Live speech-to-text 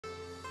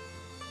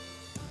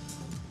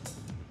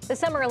The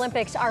Summer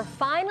Olympics are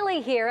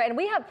finally here, and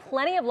we have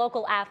plenty of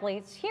local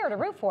athletes here to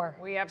root for.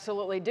 We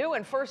absolutely do.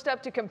 And first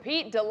up to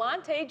compete,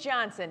 Delante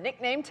Johnson,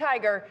 nicknamed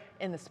Tiger,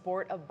 in the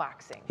sport of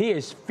boxing. He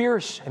is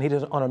fierce, and he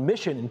is on a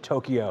mission in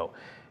Tokyo.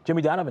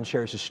 Jimmy Donovan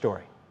shares his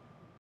story.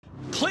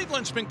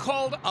 Cleveland's been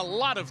called a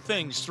lot of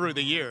things through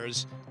the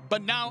years,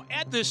 but now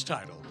at this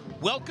title,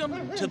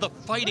 welcome to the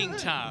fighting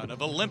town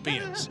of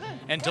Olympians.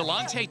 And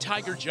Delante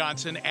Tiger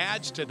Johnson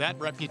adds to that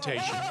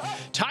reputation.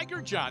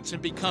 Tiger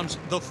Johnson becomes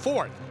the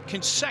 4th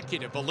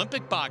consecutive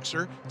Olympic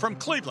boxer from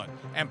Cleveland,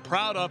 and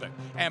proud of it,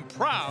 and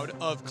proud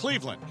of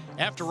Cleveland.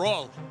 After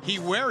all, he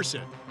wears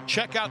it.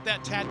 Check out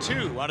that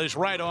tattoo on his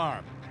right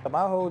arm.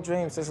 My whole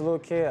dream since a little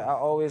kid, I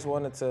always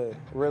wanted to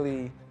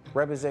really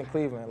represent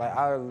Cleveland. Like,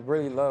 I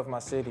really love my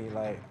city.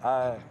 Like,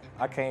 I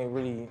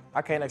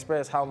can't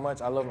express how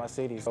much I love my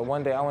city. So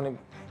one day I want to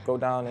go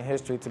down in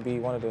history to be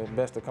one of the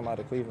best to come out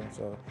of Cleveland.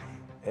 So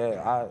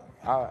yeah,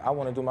 I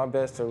want to do my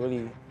best to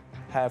really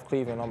have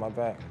Cleveland on my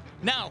back.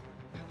 Now,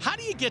 how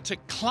do you get to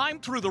climb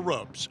through the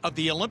ropes of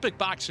the Olympic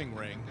boxing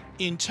ring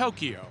in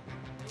Tokyo?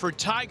 For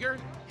Tiger,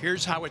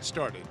 here's how it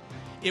started.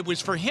 It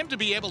was for him to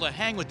be able to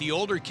hang with the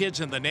older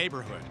kids in the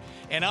neighborhood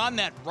and on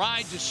that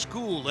ride to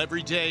school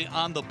every day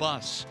on the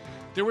bus.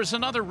 There was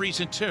another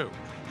reason, too.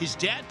 His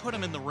dad put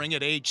him in the ring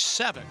at age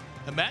 7.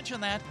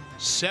 Imagine that,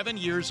 7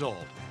 years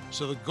old.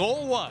 So the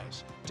goal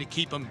was to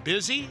keep him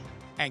busy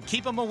and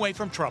keep him away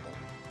from trouble.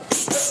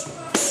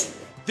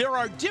 There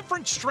are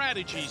different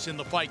strategies in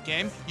the fight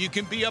game. You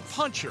can be a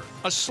puncher,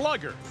 a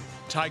slugger.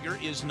 Tiger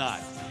is not.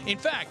 In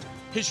fact,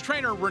 his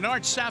trainer,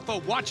 Renard Sappho,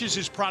 watches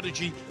his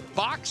prodigy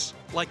box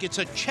like it's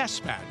a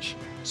chess match.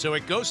 So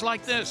it goes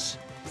like this: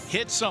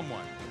 hit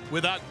someone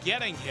without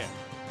getting hit.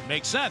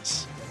 Makes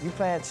sense. You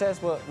playing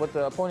chess with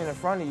the opponent in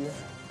front of you,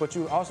 but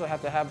you also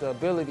have to have the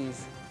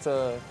abilities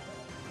to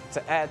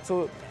add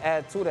to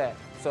that.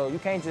 So you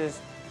can't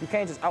just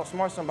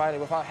outsmart somebody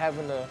without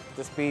having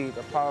the speed,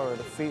 the power,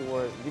 the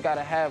footwork. You got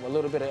to have a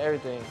little bit of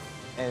everything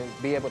and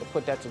be able to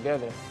put that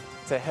together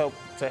to help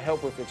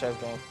with your chess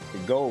game. The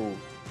gold,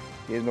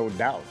 there's no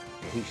doubt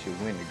he should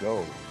win the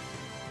gold.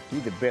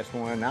 He's the best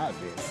one out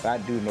there. I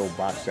do know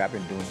boxing. I've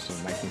been doing this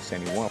since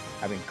 1971.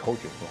 I've been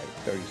coaching for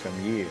like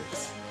 30-some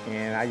years.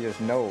 And I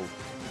just know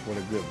what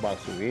a good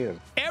boxer is.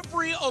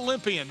 Every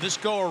Olympian this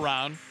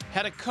go-around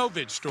had a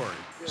COVID story.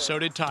 So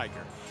did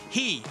Tiger.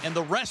 He and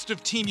the rest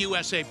of Team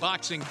USA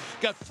Boxing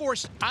got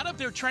forced out of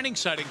their training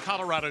site in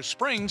Colorado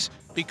Springs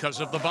because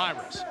of the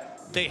virus.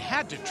 They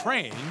had to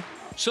train,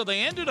 so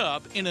they ended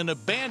up in an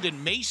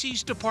abandoned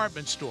Macy's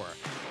department store.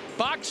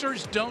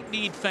 Boxers don't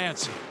need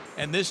fancy,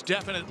 and this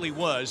definitely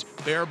was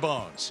bare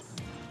bones.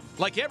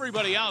 Like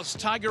everybody else,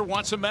 Tiger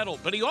wants a medal,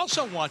 but he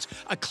also wants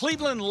a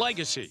Cleveland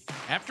legacy.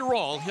 After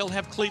all, he'll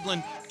have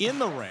Cleveland in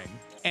the ring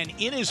and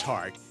in his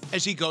heart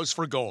as he goes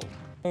for gold.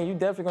 You're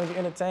definitely going to be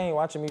entertained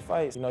watching me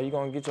fight. You know, you're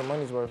going to get your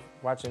money's worth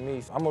watching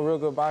me. I'm a real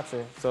good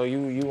boxer, so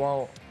you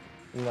won't,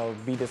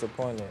 be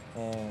disappointed.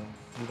 And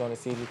you're going to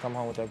see if you come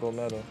home with that gold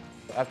medal.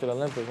 After the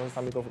Olympics, when it's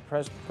time to go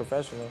for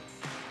professional,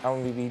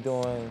 I'm going to be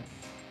doing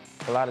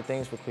a lot of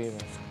things for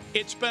Cleveland.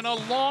 It's been a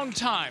long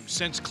time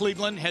since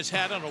Cleveland has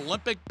had an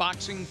Olympic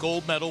boxing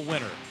gold medal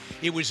winner.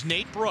 It was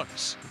Nate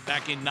Brooks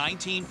back in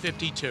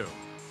 1952.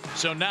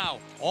 So now,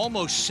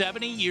 almost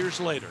 70 years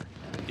later,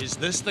 is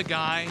this the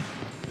guy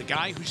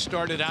who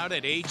started out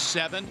at age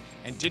 7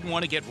 and didn't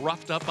want to get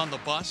roughed up on the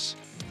bus?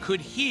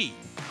 Could he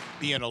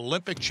be an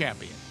Olympic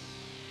champion?